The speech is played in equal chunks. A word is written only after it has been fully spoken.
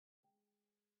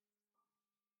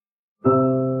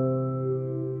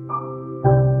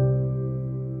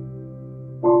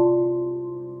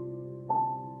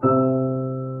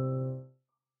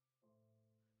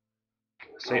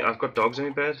Seriously, I've got dogs in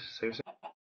my bed. Seriously.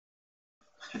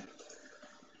 It's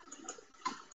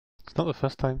not the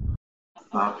first time.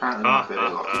 No, apparently my bed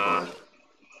is occupied.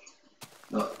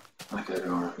 No, okay,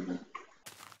 don't worry then.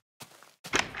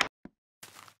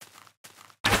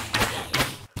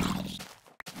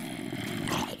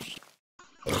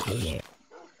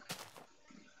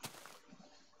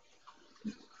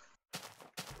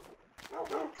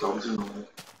 Dogs in the way.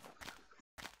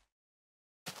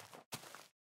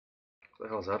 What the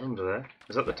hell's that under there?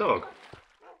 Is that the dog?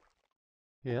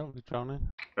 Yeah, it'll be drowning.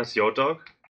 That's your dog?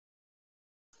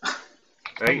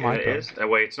 Hey, my it dog. is.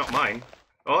 Wait, it's not mine.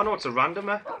 Oh no, it's a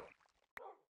randomer.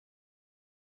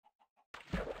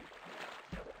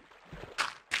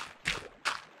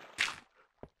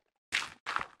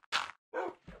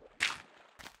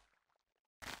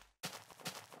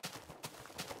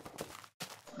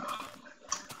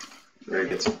 Very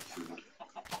good.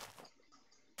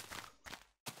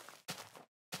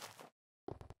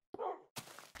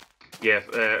 Yeah,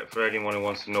 for anyone who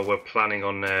wants to know, we're planning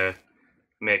on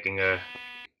making a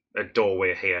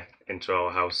doorway here into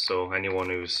our house. So anyone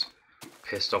who's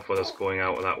pissed off with us going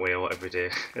out that way or every day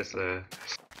is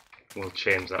we'll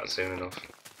change that soon enough.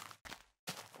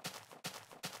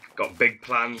 Got big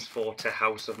plans for the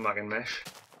House of Mack and Mesh.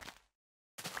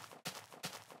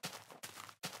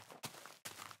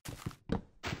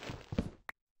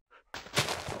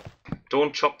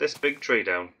 Don't chop this big tree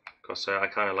down, because I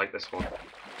kind of like this one.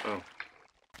 Oh.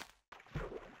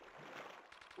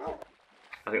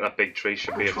 I think that big tree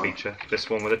should be a feature. This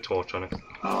one with a torch on it.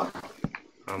 Oh,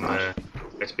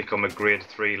 It's become a grade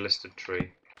 3 listed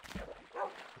tree.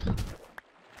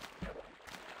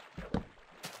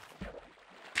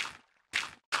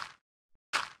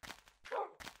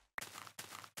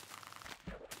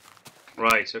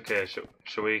 Right, okay,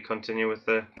 shall we continue with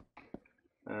the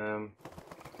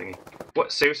thingy?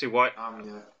 What, seriously, why?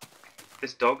 yeah.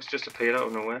 This dog's just appeared out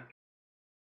of nowhere.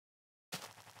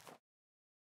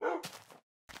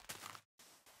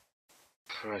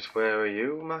 Right, where are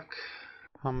you, Mac?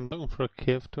 I'm looking for a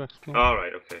cave to explore.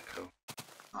 Alright, okay, cool.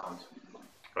 Oh,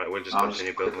 Right, we'll just I'll continue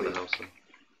just building with the quickly- house then.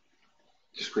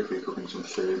 just quickly cooking some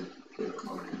food.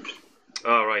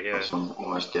 Oh, right, yeah. I'm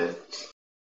almost dead.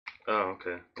 Oh,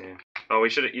 okay, yeah. Oh,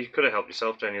 you could have helped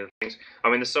yourself to any of the things. I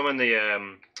mean, there's some in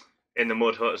the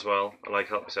mud hut as well. I like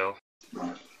help myself.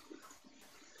 Right.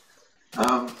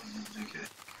 Okay.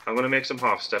 I'm gonna make some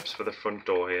half steps for the front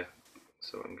door here,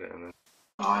 so I'm getting there.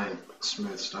 I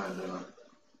smooth stone, don't I?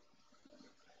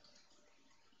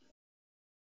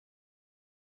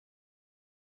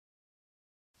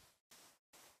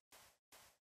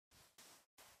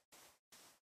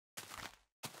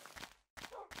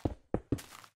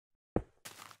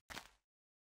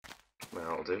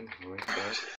 That'll do.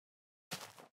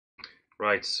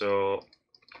 Right, so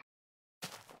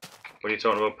what are you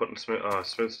talking about putting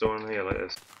smooth stone in here like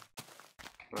this?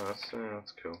 Oh,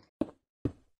 that's cool.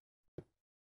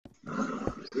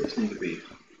 These need to be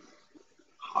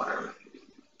higher.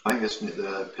 I think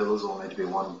the pillars all need to be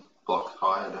one block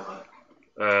higher,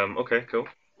 don't Okay, cool.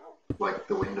 they? Like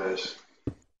the windows.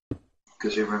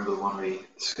 Because you remember the one we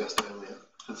discussed earlier?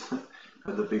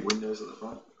 Had the big windows at the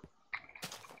front.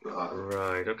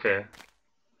 Right, okay.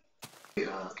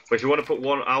 Yeah. But if you want to put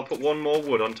one, I'll put one more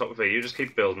wood on top of it. You just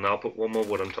keep building, I'll put one more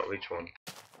wood on top of each one.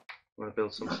 I'm gonna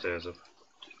build some stairs up.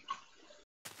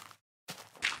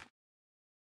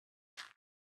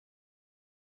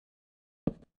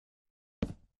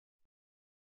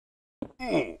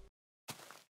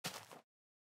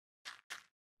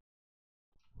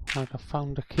 Right, I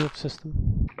found a cave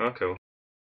system. Oh, cool.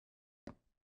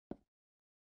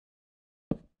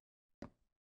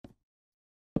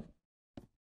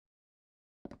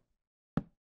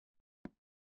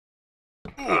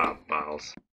 Ah,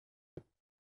 balls.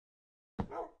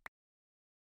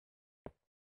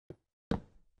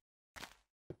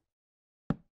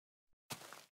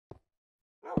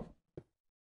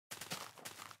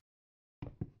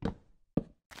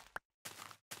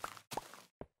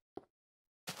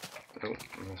 Oh,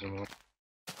 there's one more.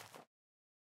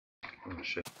 Oh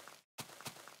shit.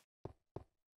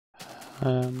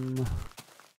 Um, What's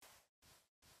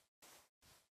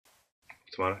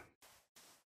the matter?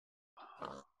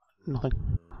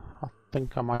 nothing. I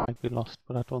think I might be lost,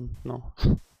 but I don't know.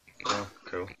 Oh,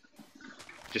 cool.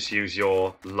 Just use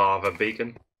your lava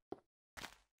beacon.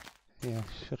 Yeah,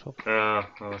 shut up. Oh,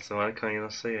 that's the matter, can't you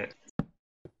not see it?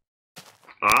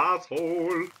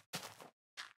 Asshole!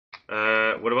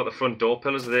 What about the front door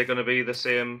pillars? Are they going to be the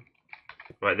same?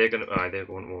 Right, they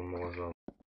want one more as well.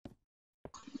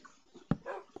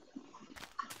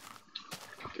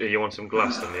 You want some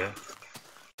glass then, yeah?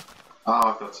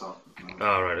 Oh, I've got some.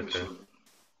 Oh, right, okay.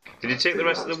 Did you take the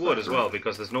rest of the wood as well?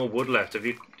 Because there's no wood left.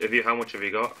 How much have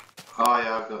you got? Oh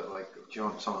yeah, I've got like. Do you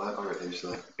want some of that? I've got heaps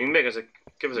there. You can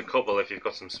give us a couple if you've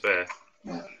got some spare.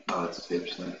 Yeah. Oh, that's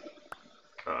heaps there.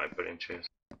 Alright, brilliant, cheers.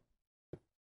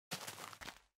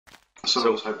 I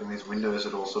was hoping these windows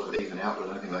would all sort of even out, but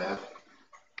I don't think they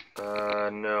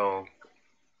have. No.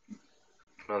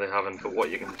 No, they haven't. But what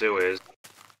you can do is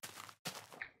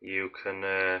you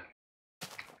can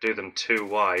do them too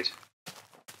wide.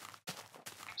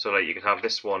 So like you could have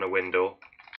this one a window,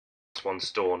 this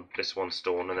one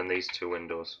stone, and then these two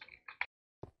windows.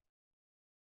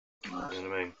 Nice. You know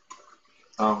what I mean?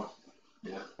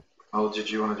 Yeah. Oh, did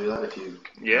you want to do that if you?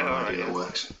 Yeah, alright. Yeah. It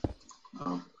works.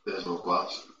 There's all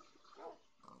glass.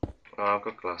 Oh, I've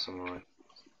got glass, I'm alright.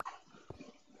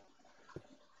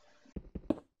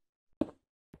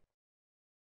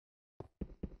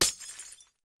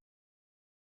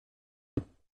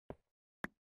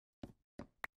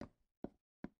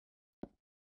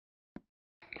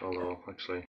 Although,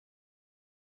 actually...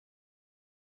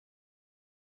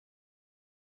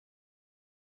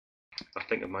 I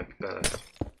think it might be better.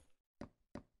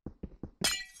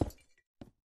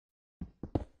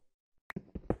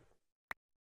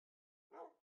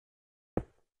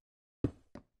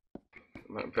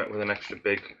 Might be better with an extra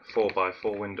big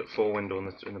 4x4 window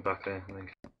in the back there, I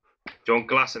think. Do you want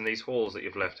glass in these holes that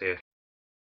you've left here?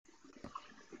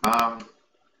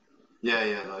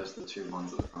 Yeah, those are the two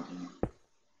ones at the front.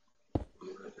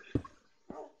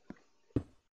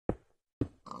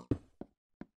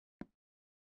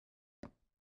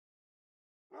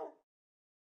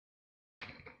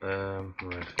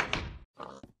 Right.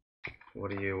 What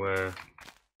do you,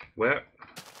 where?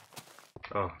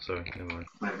 Oh, sorry, never mind.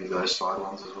 Maybe those side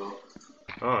ones as well.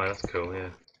 Oh, that's cool, yeah.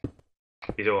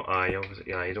 You don't,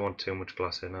 you don't want too much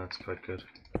glass in, that's quite good.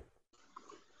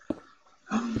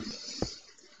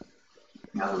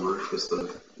 Now the roof was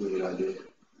the weird idea.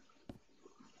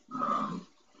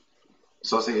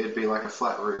 So I think it'd be like a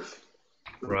flat roof.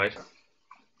 Right.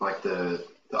 Like the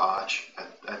arch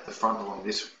at the front along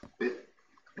this bit,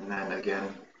 and then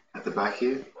again at the back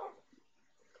here.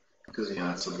 Because,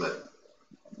 it's sort of that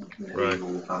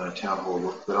medieval kind of town hall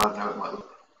look, but I don't know, it might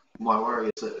look... My worry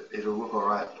is that it'll look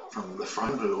alright from the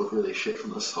front, but it'll look really shit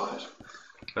from the side.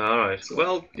 Alright, so,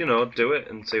 well, do it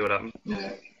and see what happens.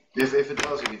 Yeah. If it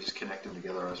does, you can just connect them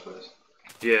together, I suppose.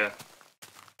 Yeah.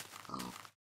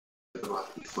 It'll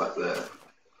have to be flat there.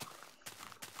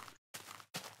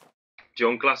 Do you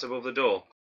want glass above the door?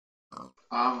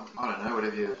 I don't know,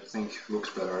 whatever you think looks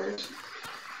better, I guess.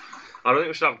 I don't think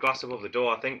we should have glass above the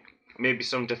door. I think maybe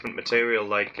some different material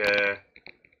like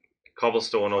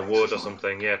cobblestone or wood or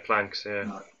something. Yeah, planks, yeah.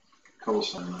 No,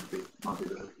 cobblestone might be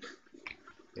better.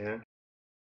 Yeah.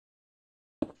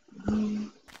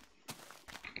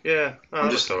 Yeah,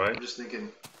 that's alright. I'm just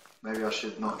thinking maybe I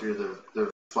should not do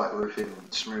the flat roof in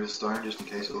smooth stone just in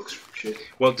case it looks shit.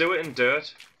 Well, do it in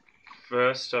dirt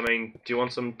first. I mean, do you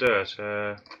want some dirt?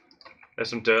 There's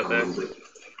some dirt there.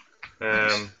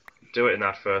 Do it in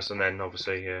that first, and then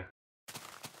obviously, yeah.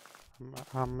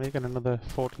 I'm making another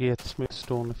 48 smooth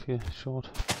stone if you're short.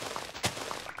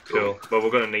 Cool. Well,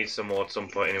 we're going to need some more at some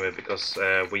point anyway, because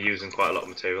we're using quite a lot of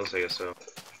materials here, so...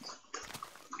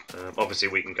 obviously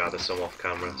we can gather some off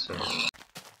camera, so...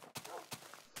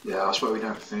 Yeah, I suppose we don't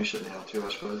have to finish it now too, I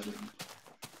suppose.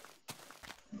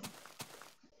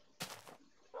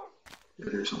 We'll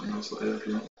do something else later if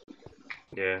you want.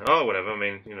 Yeah, oh, whatever, I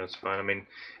mean, it's fine. I mean,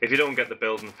 if you don't get the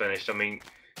building finished, I mean,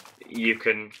 you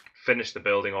can finish the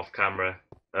building off camera,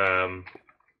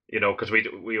 because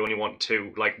we only want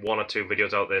one or two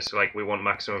videos out there, so, like, we want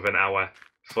maximum of an hour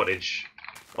footage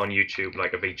on YouTube,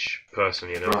 like, of each person,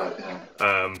 Right,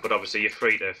 yeah. But obviously you're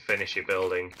free to finish your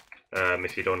building,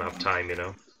 if you don't have time,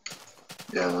 Yeah,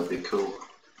 that'd be cool.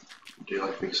 Do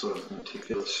like big sort of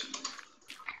meticulous...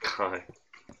 Hi.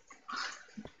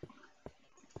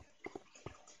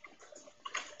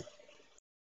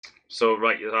 So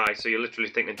so you're literally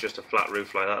thinking just a flat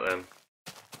roof like that then,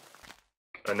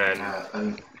 and then yeah,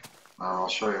 and I'll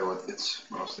show you what it's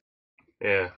mostly.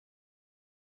 Yeah.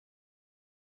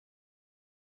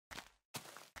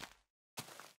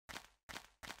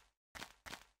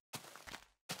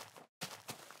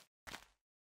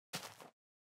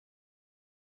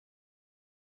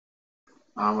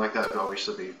 Like that would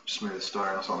obviously be smooth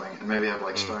stone or something, and maybe have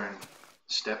like stone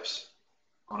steps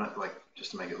on it, like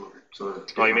just to make it look sort of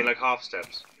different. Oh, you mean like half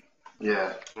steps?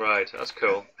 Yeah. Right, that's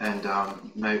cool. And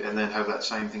maybe, and then have that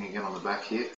same thing again on the back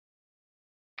here.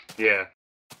 Yeah.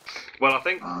 Well, I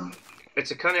think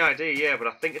it's a kind of idea, yeah, but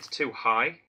I think it's too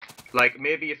high. Like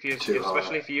maybe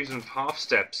especially if you're using half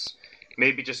steps,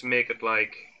 maybe just make it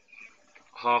like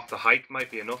half the height might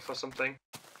be enough or something.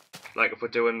 Like if we're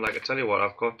doing like I tell you what,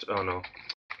 I've got oh no.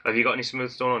 Have you got any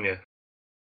smooth stone on you?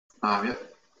 Yeah.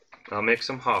 I'll make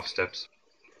some half steps.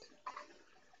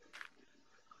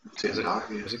 It's getting dark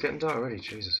here. Is it getting dark already?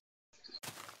 Jesus.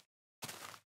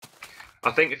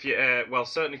 I think if you well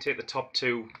certainly take the top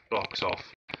 2 blocks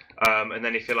off. And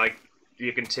then if you like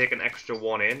you can take an extra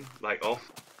one in, like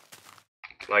off.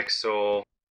 Like so.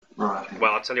 Right.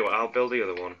 Well, I'll tell you what, I'll build the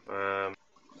other one. Oh,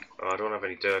 I don't have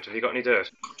any dirt. Have you got any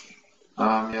dirt?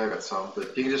 Yeah, I got some,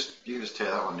 but you can just tear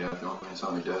that one down if you want. It's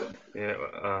only dirt.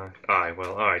 Yeah. Aye.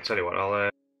 Well, all right. Tell you what, I'll.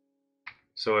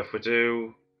 So if we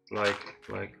do like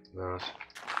that.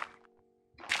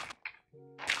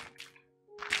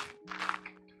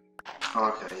 Oh,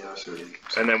 okay, yeah, I see what you mean.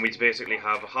 And then we'd basically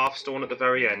have a half stone at the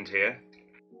very end here.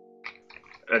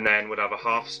 And then we'd have a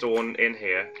half stone in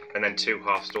here, and then 2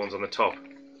 half stones on the top,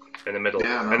 in the middle.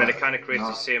 Yeah, no, and then it kind of creates no.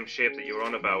 the same shape that you were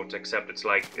on about, except it's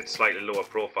slightly lower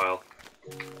profile.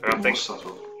 And I More think,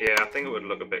 subtle. yeah, I think it would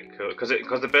look a bit cool because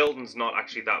the building's not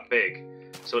actually that big,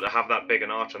 so to have that big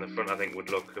an arch on the front, I think would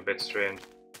look a bit strange.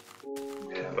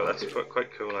 Yeah, But that's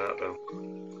quite cool like that though.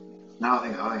 No, I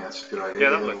think that's a good idea. Yeah,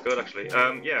 that looked good actually.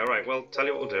 Yeah, right. Well, tell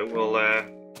you what we'll do. We'll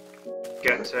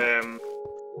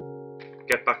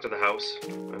get back to the house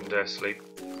and sleep.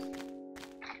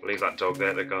 Leave that dog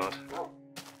there to guard.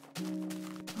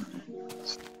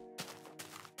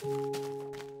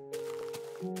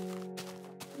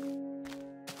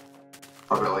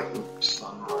 Probably like the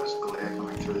sunrise glare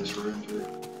coming through this room too.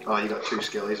 Oh, you got 2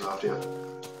 skellies after you.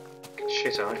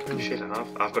 Shit, I have.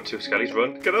 I've got 2 skellies.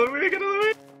 Run! Get out of the way! Get out of the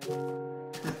way!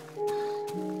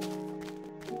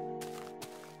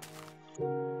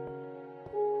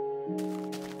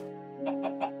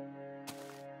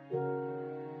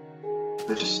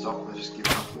 They just stop. They just give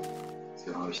up.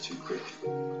 I was too quick.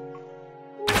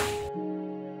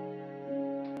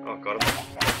 Oh, got him.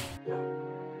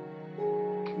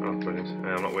 Oh, brilliant.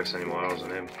 Yeah, I'm not wasting any more hours on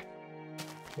him.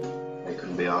 They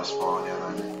couldn't be asked for yet,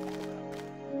 are they?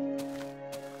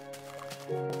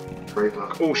 Creeper.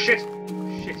 Oh, shit!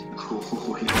 Shit.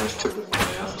 Oh, he almost took it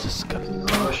down. Just got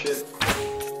Oh, shit.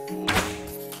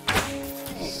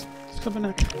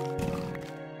 Mack.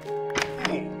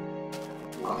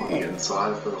 Oh, get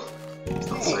inside, Phil. It's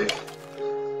not safe.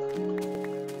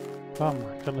 Oh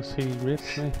my goodness, he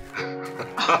raped me.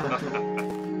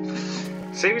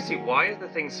 Seriously, why is the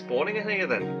thing spawning in here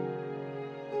then?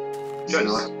 Is there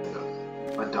like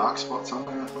a dark spot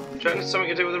somewhere or something? Do you reckon it's something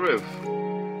to do with the roof?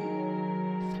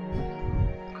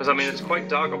 Because I mean, it's quite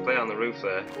dark up there on the roof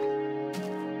there.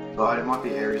 Oh, it might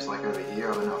be areas like over here.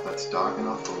 I don't know if that's dark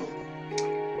enough or...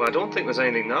 Well, I don't think there's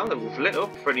anything now. We've lit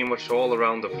up pretty much all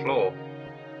around the floor.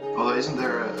 Although, isn't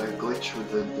there a glitch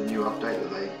with the new update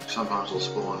that they sometimes will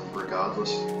spawn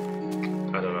regardless?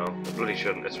 I don't know. It really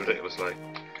shouldn't. It's ridiculous, like.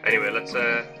 Anyway, let's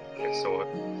get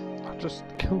sorted. I just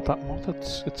killed that moth.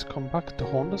 It's come back to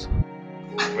haunt us.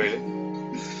 Really?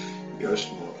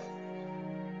 Ghost moth.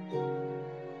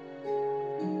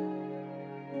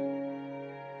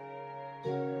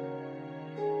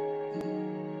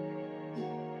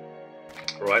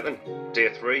 Right then, day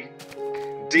 3.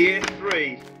 Day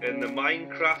 3 in the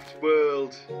Minecraft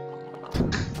world.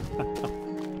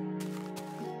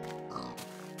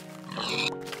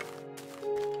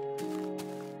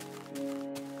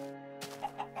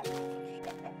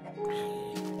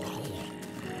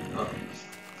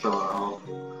 Fell in a hole.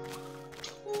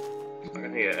 I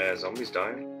can hear zombies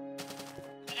dying.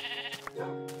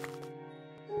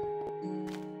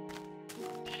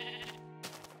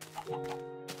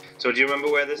 So do you remember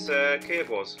where this cave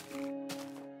was?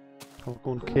 We're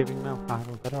going caving now. I have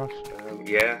a better ask.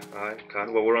 Yeah, I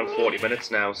can. Well, we're on 40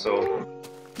 minutes now, so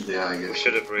Yeah, I guess. we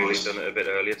should have really done it a bit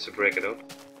earlier to break it up.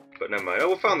 But never mind. Oh,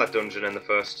 we found that dungeon in the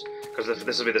first, because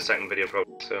this will be the second video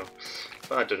probably, so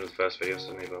found that dungeon in the first video,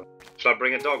 so maybe shall I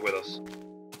bring a dog with us?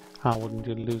 How wouldn't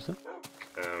you lose it?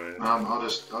 I'll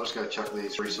just go chuck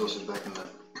these resources back in the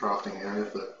crafting area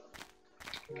for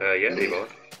Yeah, leave on.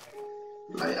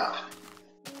 later.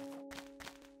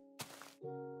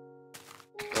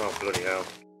 Oh, bloody hell.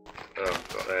 Oh,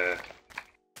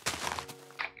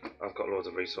 I've got loads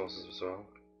of resources as well.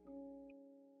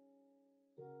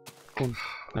 Go on,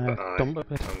 But dump a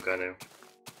bit. I'm going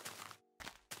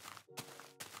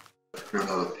Got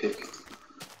another pick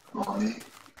on me.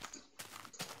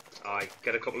 I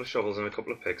get a couple of shovels and a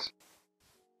couple of picks.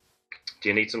 Do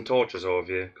you need some torches or have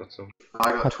you got some?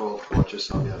 I got 12 torches,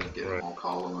 so I'll be able to get Right. more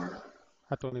coal in there.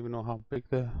 I don't even know how big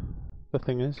the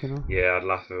thing is, you know? Yeah, I'd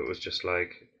laugh if it was just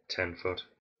like 10 foot.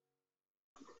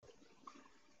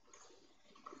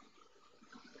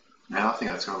 Now I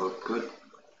think that's gonna look good.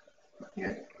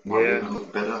 Yeah, might Yeah. even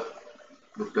look better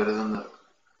than the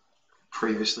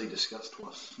previously discussed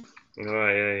one. Oh,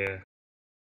 yeah.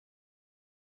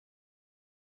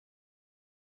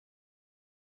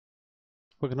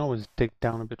 We can always dig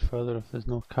down a bit further if there's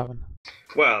no cavern.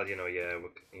 Well, you know, yeah,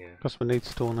 yeah, Because we need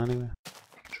stone anyway.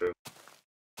 true.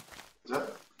 Is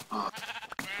that? Oh,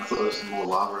 I thought there was more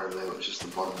lava over there. It was just the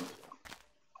bottom.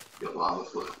 You got lava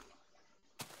flow.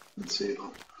 Let's see it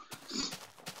all.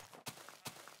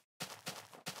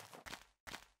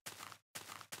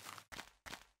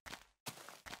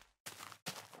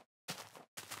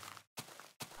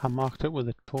 I marked it with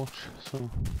a torch, so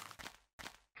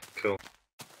Cool.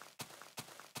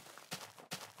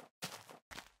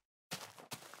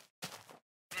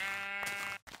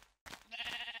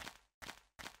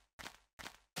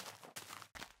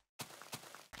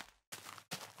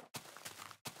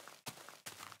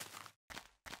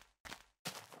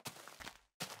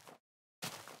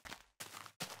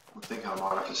 I think I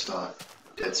might have to start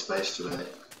Dead Space today.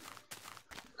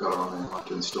 Got it on there. I have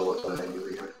to install it today. Here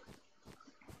we go.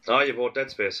 Oh, you bought Dead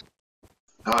Space.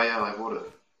 Oh yeah, I bought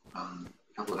it a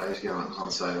couple of days ago and it was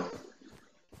on sale.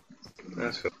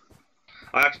 That's cool.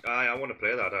 I want to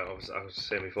play that. I was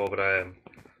saying before, but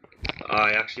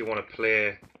I actually want to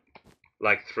play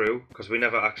like through because we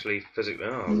never actually physically.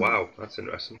 Oh wow, that's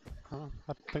interesting.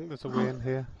 I think there's a way in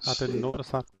here. I didn't notice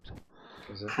that.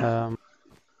 Is it? Do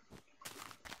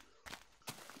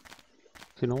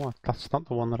you know what? That's not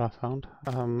the one that I found.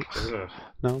 Isn't it?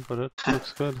 No, but it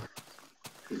looks good.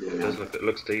 It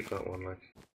looks deep, that one. Like,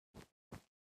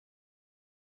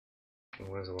 oh,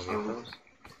 where's the one you found?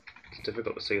 It's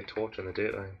difficult to see a torch in the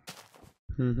daytime.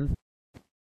 Mm-hmm.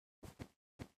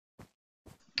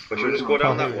 But should we just go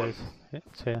down that one?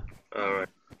 It's here. Alright.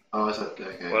 Oh, is that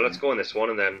okay? Well, let's go on this one,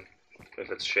 and then if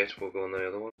it's shit, we'll go on the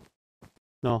other one.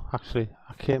 No, actually,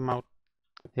 I came out.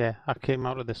 Yeah, I came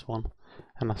out of this one,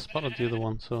 and I spotted the other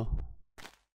one. So,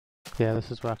 yeah,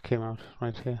 this is where I came out,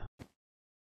 right here.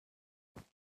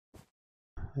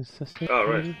 Is this it? Oh,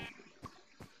 right. Maybe?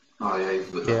 Oh yeah,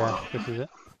 you've lit that one Yeah, up. this is it.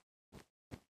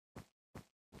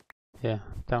 Yeah,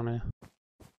 down here.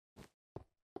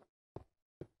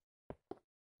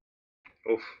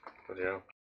 Oof, bloody hell.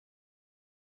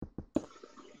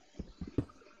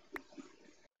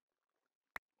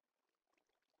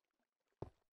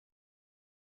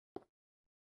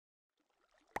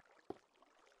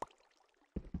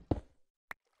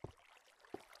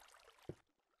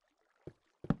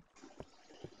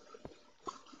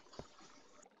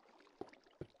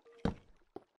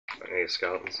 I need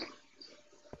skeletons.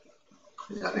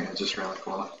 Yeah, I think it's just around the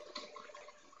corner.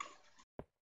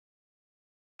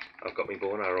 I've got my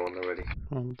bow and arrow on already.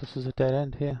 This is a dead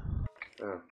end here.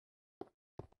 Oh.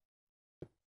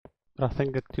 But I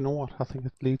think it. You know what? I think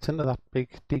it leads into that big,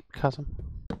 deep chasm.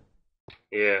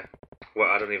 Yeah. Well,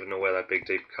 I don't even know where that big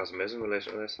deep chasm is in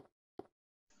relation to this.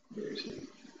 Where is he?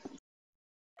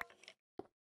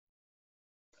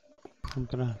 I'm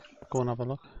gonna go and have a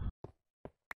look.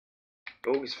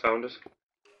 Oh, he's found it.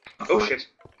 Oh shit!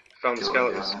 Found the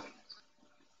skeletons.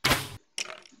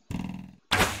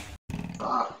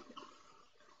 Ah.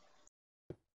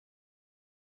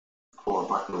 Pour a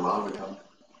bucket of lava down.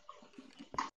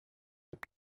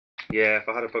 Yeah, if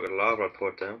I had a bucket of lava, I'd pour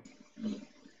it down.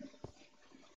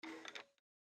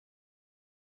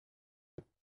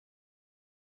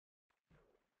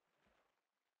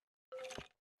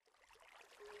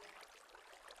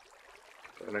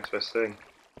 The next best thing.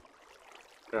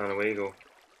 Oh, and away you go.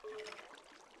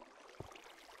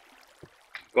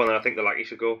 Go on then, I think the lackey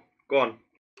should go. Go on.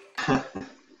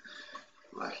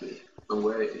 Lackey.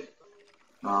 Away.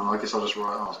 I guess I'll just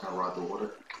ride. I was going to ride the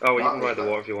water. Oh, well, you can ride the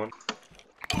water if you want.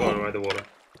 Go on, ride the water.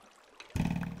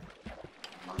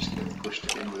 I'm just getting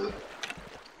pushed in with it.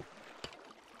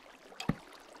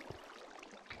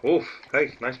 Oof,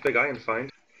 hey, nice big iron find.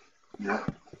 Yeah.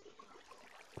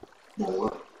 More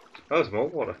water. Oh, there's more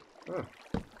water. Oh.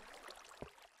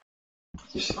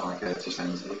 Just, oh, okay, it just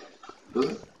ends here. Does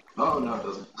it? Oh, no, it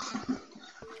doesn't.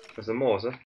 There's the more, is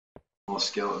there? More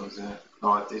skeletons, yeah.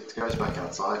 Oh, it goes back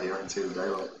outside here. I can see the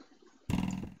daylight.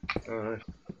 Oh, nice.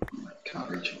 Can't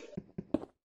reach it.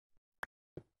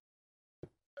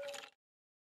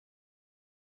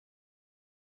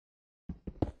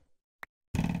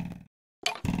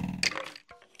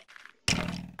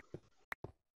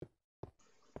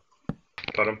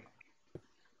 Got him.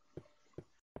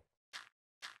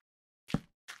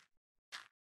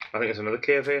 I think there's another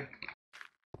cave here.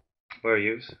 Where are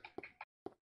you?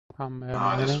 I'm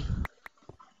Just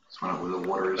went up where the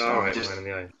water is. Oh, right, just, right in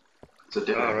the eye. it's a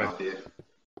dip Oh, right. up here.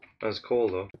 That's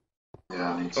cold though.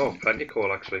 Yeah, I need Oh, some. plenty of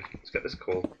coal actually. Let's get this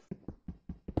coal.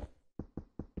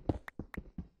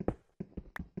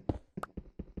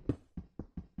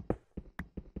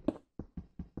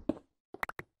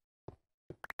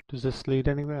 Does this lead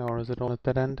anywhere, or is it all at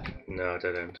dead end? No,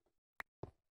 dead end.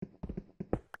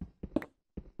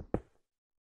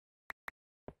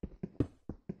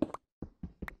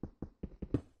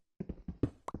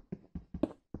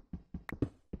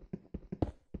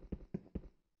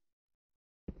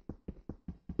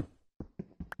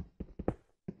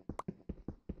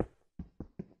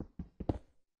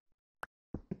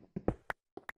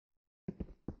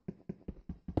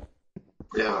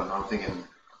 Yeah, I'm thinking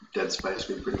Dead Space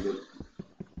would be pretty good.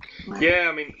 Yeah,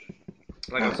 I mean,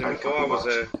 like I was Yeah, saying a before, couple I was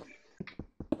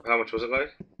bucks. how much was it like?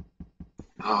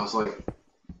 Oh, it's like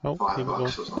Oh, here we go. $5 or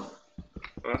something.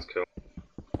 Oh, that's cool.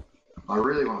 I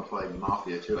really want to play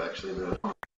Mafia 2 actually, but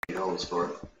I don't $8 for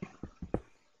it.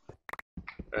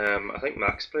 I think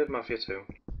Max played Mafia 2.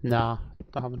 Nah,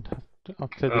 I haven't.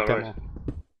 I've played the Oh, right. demo.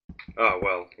 Oh,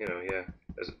 well, you know, yeah.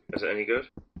 Is it any good?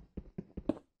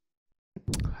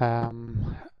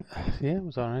 Um, yeah, it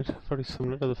was alright. Very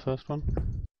similar to the first one.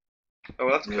 Oh,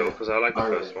 well, that's cool, Yeah, because I like the I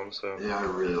first really, one, so... yeah, I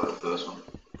really like the first one.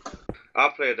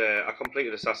 I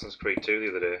completed Assassin's Creed 2 the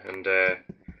other day, and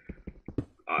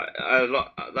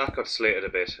that got slated a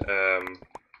bit.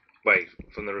 Wait,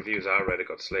 from the reviews I read, it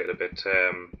got slated a bit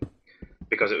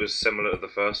because it was similar to the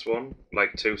first one,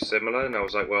 like too similar, and I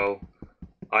was like, well,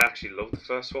 I actually loved the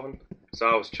first one, so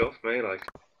I was chuffed, me, like,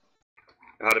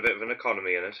 it had a bit of an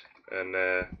economy in it, and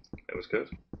it was good.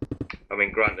 I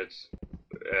mean, granted,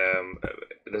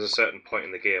 there's a certain point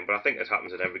in the game, but I think it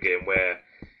happens in every game where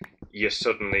you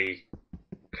suddenly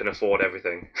can afford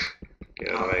everything.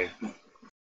 You know what I mean?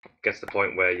 Gets to the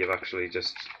point where you've actually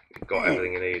just got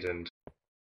everything you need, and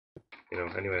you know.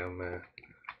 Anyway,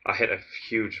 I hit a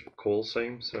huge coal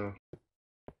seam, so.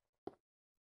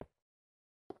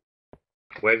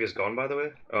 Where have you gone, by the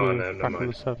way? Oh We're no, never back on the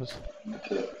mind. surface.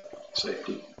 Okay,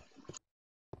 safety.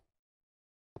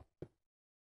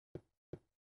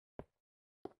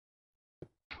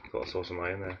 Thought I saw some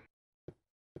iron there.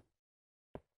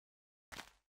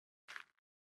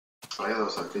 Oh yeah, there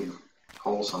was a big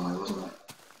hole somewhere, wasn't there?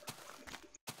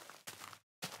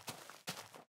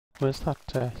 Where's that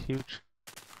huge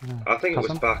I think it was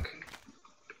chasm? back.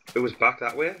 It was back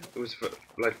that way. It was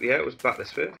like yeah, it was back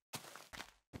this way.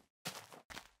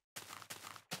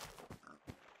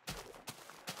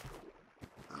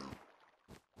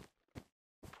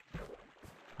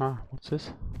 Ah, what's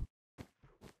this?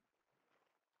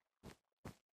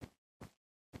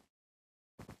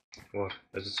 What?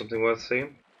 Is it something worth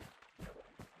seeing?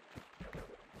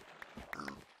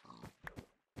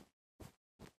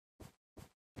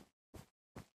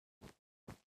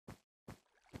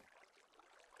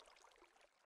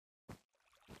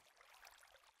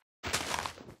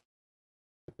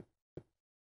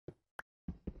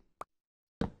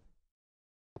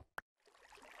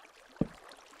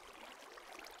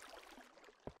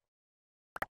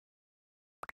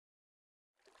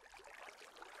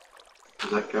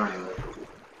 Does that go anywhere?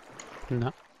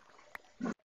 No.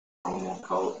 One more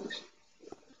coal, please.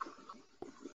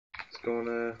 Let's go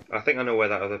on. I think I know where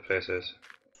that other place is.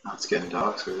 Oh, it's getting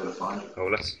dark, so we gotta find it. Oh,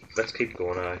 let's keep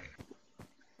going.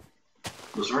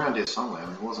 It was around here somewhere, I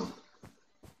mean, it wasn't.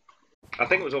 I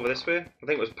think it was over this way. I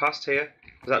think it was past here.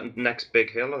 It was that next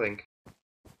big hill, I think.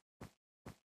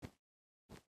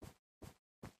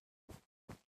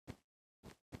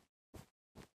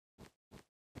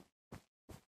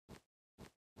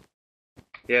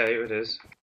 Yeah, here it is.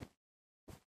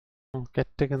 I'll get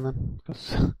digging then,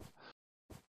 because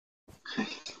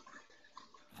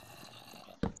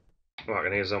Oh, I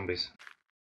can hear zombies.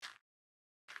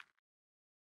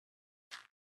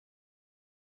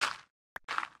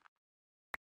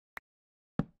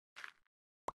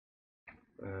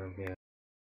 Yeah.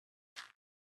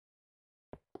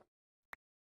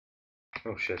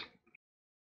 Oh shit.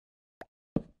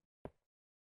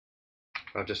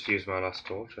 I've just used my last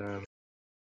torch. I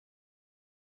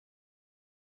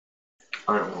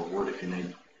got more wood if you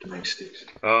need to make sticks.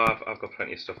 Oh, I've got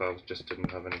plenty of stuff. I just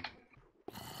didn't have any.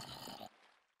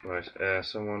 Right.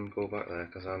 Someone go back there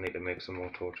because I need to make some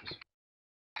more torches.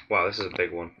 Wow, this is a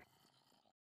big one.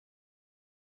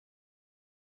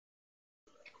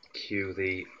 Cue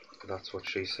the "that's what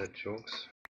she said" jokes.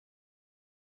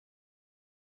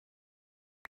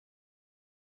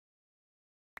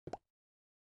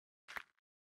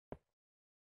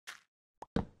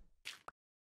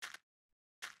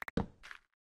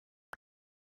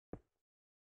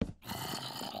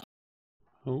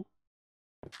 oh,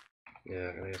 Yeah,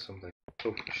 I can hear something.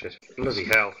 Oh shit. Bloody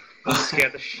hell. That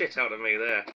scared the shit out of me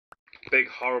there. Big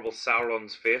horrible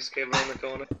Sauron's face came around the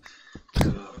corner.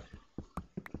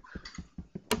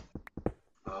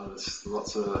 There's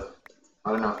lots of...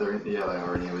 I don't know if they're in... Yeah, they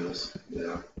are in here with us.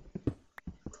 Yeah.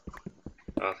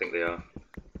 I think they are.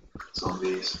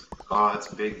 Zombies. Oh,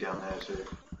 it's big down there too.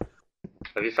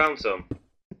 Have you found some?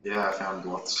 Yeah, I found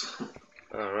lots.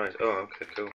 Oh, right. Oh, okay,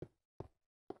 cool.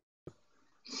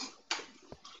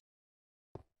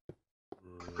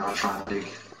 I'll try and dig.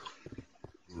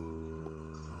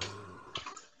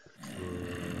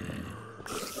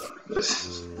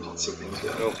 There's lots of things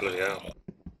here. Oh, bloody hell.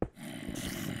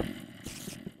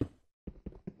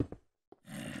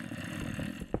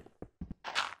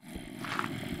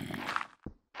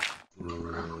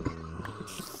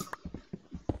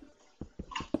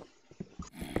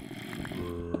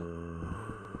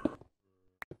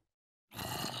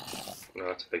 No,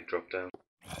 that's a big drop down.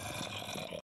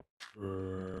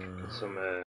 Some,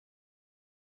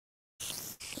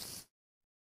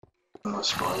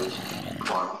 Spiders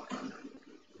climb up.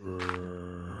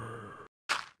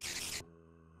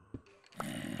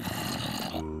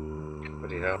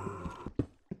 bloody hell.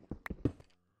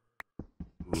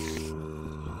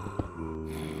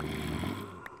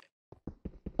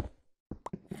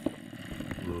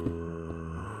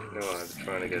 No, I'm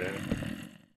trying to get in.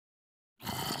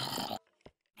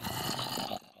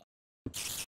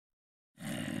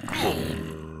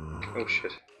 Oh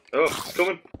shit. Oh, it's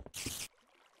coming!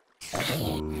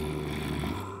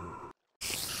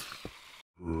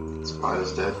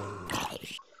 Spider's dead.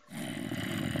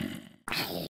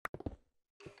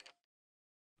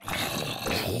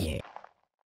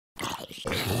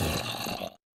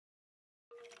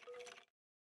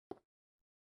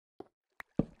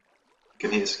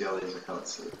 Can hear skellies, I can't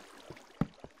see.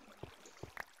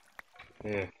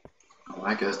 Yeah. Oh,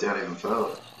 that goes down even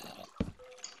further.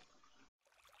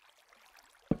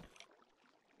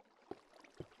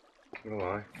 Oh,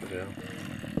 why? Bloody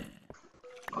hell.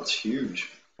 That's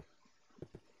huge.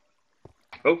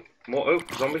 Oh, more. Oh,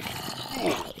 zombie.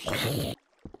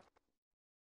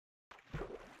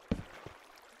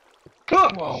 Oh,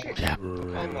 Whoa, shit. yeah.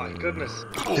 Oh my goodness.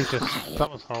 That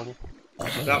was horrible.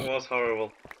 That was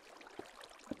horrible.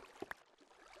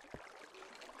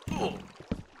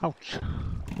 Ouch.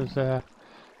 There's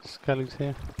skellies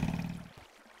here.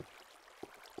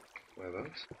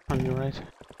 Whereabouts? On your right.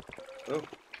 Oh.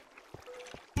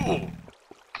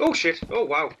 Oh shit! Oh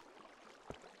wow!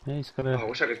 Yeah, he's got Oh, I a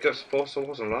wish I could get some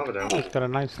lava down. he's got a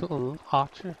nice little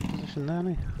archer position there,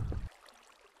 hasn't he?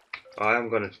 I'm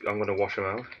gonna wash him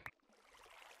out.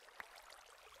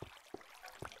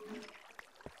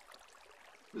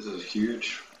 This is a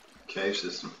huge cave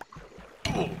system.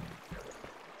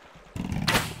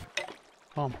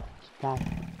 Oh, wow.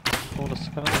 All the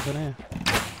skeletons in here.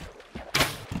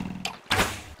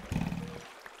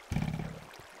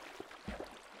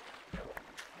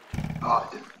 Oh, I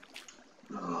didn't.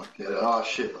 Oh, get it. Oh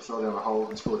shit, I fell down a hole.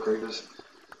 It's full of creepers.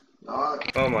 Oh,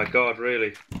 Oh my god,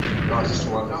 really? no, just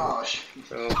one. Oh shit.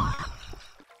 Oh.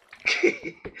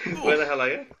 Where the hell are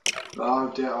you?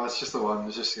 Oh, dear. Oh, it's just the one.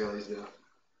 There's just skellies there.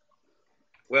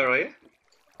 Where are you?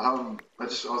 I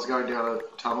was going down a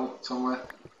tunnel somewhere,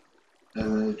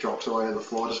 and then it dropped away. The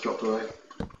floor just dropped away.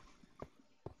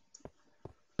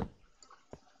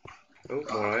 Oh,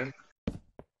 where I am.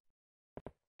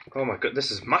 Oh my god,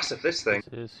 this is massive, this thing.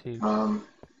 This is huge.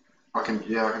 I can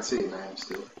see your name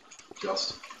still.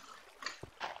 Just.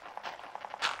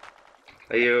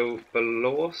 Are you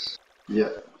below us? Yeah.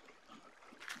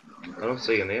 I don't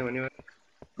see your name anyway.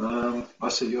 I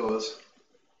see yours.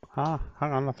 Ah,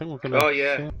 hang on, I think we're gonna Oh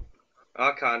yeah, see him.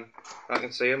 I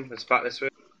can see him. It's back this way.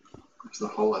 It's the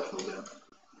hole I fell down.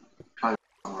 Can't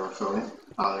remember where I fell in.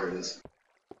 Ah, there it is.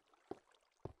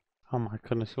 Oh my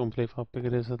goodness, you won't believe how big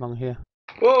it is along here.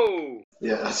 Whoa!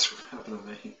 Yeah, that's what happened to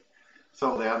me.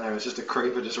 Fell down there. It's just a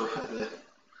creeper just right there.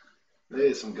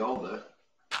 There's some gold there.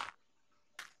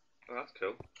 Oh, that's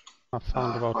cool. I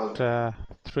found about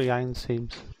 3 iron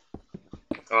seams.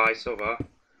 Oh, I saw that.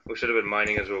 We should have been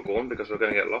mining as we were going because we're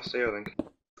going to get lost here, I think.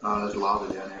 There's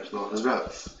lava down here as well. There's about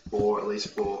at least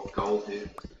four gold here.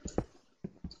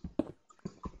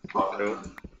 But, Cool.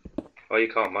 Oh, you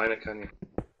can't mine it, can you?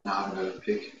 no, I haven't got a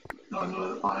pick. No,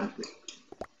 not a iron pick.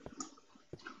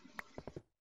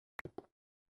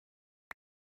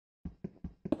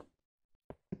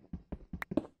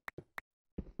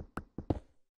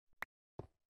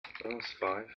 Oh, that's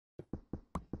 5.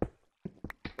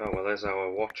 Oh, well, there's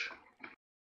our watch.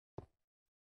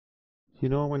 You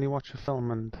know when you watch a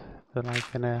film and they're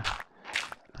like in a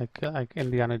like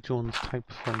Indiana Jones type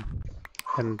film,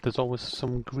 and there's always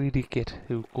some greedy git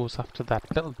who goes after that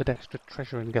little bit extra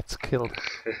treasure and gets killed.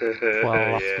 Well,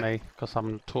 that's Yeah. me, because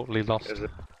I'm totally lost. Is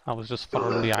it? I was just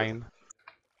following the iron.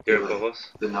 You're above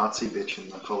us. The Nazi bitch in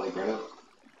the Holy Grail.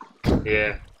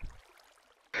 Yeah.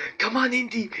 Come on,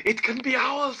 Indy, it can be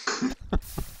ours.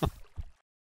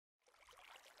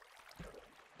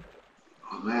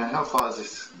 Oh man, how far does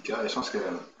this go? This must go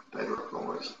to bedrock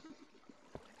almost.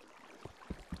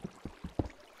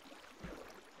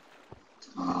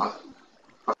 I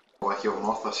like your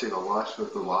moth, I see the light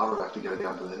with the lava, I have to go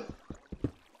down to there.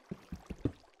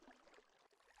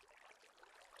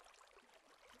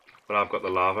 But I've got the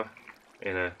lava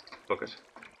in a bucket.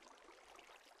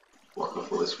 What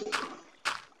before this water?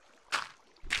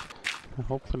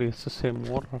 Hopefully it's the same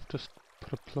water. I've just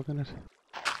put a plug in it.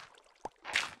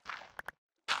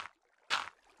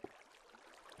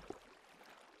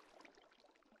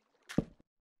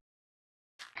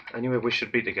 Anyway, we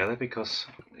should be together because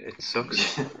it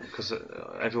sucks. Because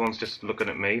everyone's just looking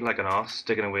at me like an arse,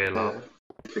 digging away a lot.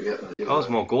 Forget that. Oh, there's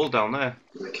more gold down there.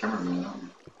 The cameraman, aren't you?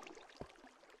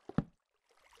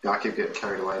 Yeah, I keep getting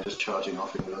carried away, just charging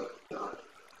off into that.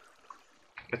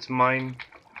 It's mine.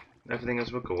 Everything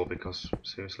as we go because,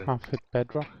 seriously. I've hit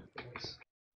bedrock.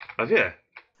 Have you?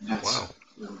 That's, Wow.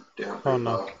 Down Oh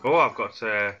no. Oh, I've got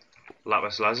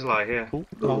lapis lazuli here. Oh,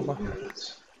 Oh, lava. yeah,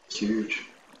 it's huge.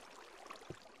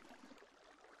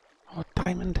 Oh,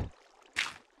 diamond.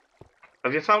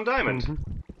 Have you found diamond? Mhm.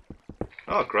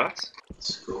 Oh, grats.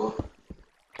 Score.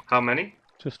 How many?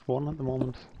 Just one at the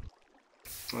moment.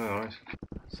 Oh, alright.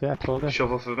 See, I told you.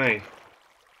 Shovel for me.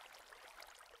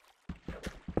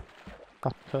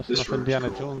 That person This of room's Indiana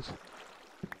cool. Jones.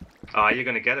 Ah, you're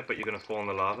gonna get it, but you're gonna fall in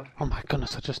the lava. Oh my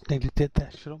goodness, I just nearly did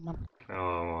that. Shut up, man.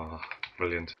 Oh,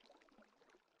 brilliant.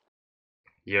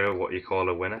 You're what you call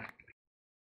a winner.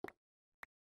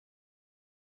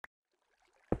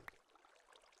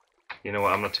 You know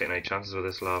what? I'm not taking any chances with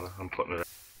this lava. I'm putting it.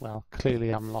 Well, clearly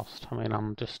I'm lost. I mean,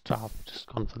 I've just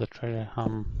gone for the treasure. I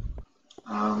don't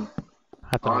know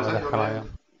Is where that the your hell I name?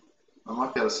 am. I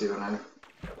might be able to see your name.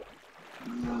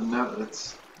 No,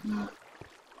 that's... No.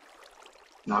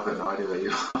 No, I've got no idea where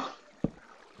you are.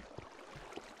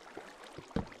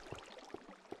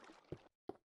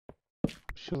 I'm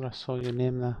sure I saw your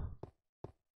name there.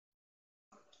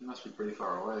 You must be pretty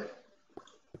far away.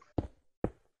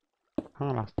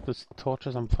 Hang on, there's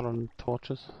torches. I'm following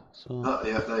torches. So, Oh,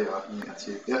 yeah, there you are. I can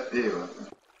see you. Yeah, there you are.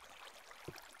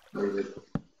 Very good.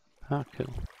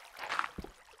 cool.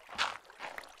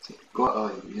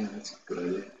 Oh, yeah, that's a good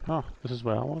idea. Oh, this is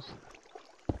where I was.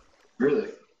 Really?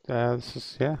 This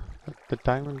is, yeah, the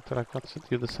diamond that I got at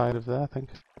the other side of there, I think.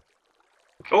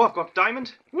 Oh, I've got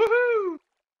diamond! Woohoo!